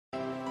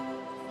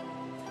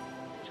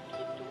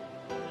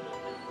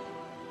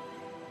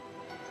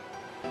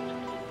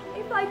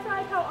Fly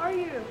Tribe, how are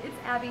you? It's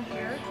Abby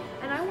here,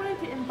 and I wanted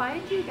to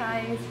invite you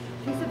guys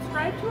to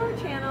subscribe to our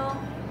channel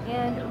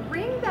and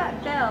ring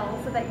that bell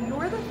so that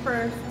you're the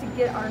first to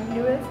get our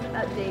newest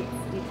updates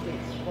each week.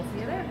 We'll see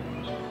you there.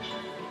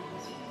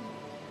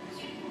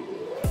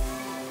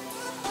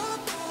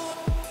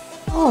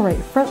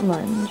 Alright, front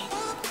lunge.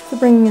 So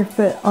bringing your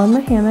foot on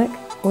the hammock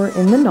or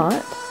in the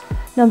knot.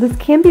 Now this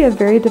can be a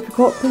very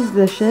difficult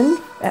position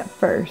at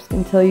first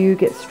until you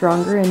get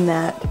stronger in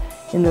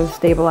those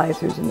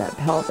stabilizers in that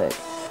pelvic.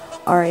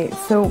 Alright,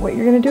 so what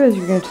you're going to do is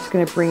you're just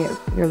going to bring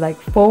your leg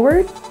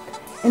forward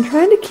and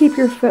trying to keep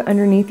your foot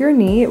underneath your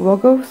knee. It will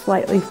go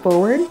slightly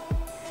forward.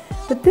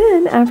 But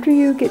then after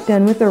you get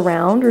done with a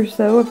round or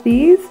so of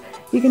these,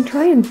 you can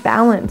try and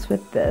balance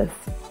with this.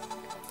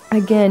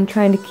 Again,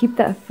 trying to keep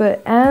that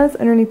foot as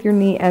underneath your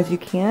knee as you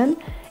can.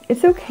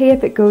 It's okay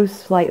if it goes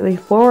slightly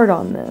forward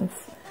on this.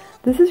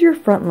 This is your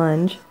front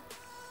lunge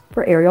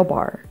for aerial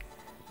bar.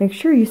 Make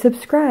sure you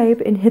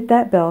subscribe and hit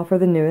that bell for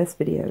the newest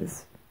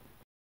videos.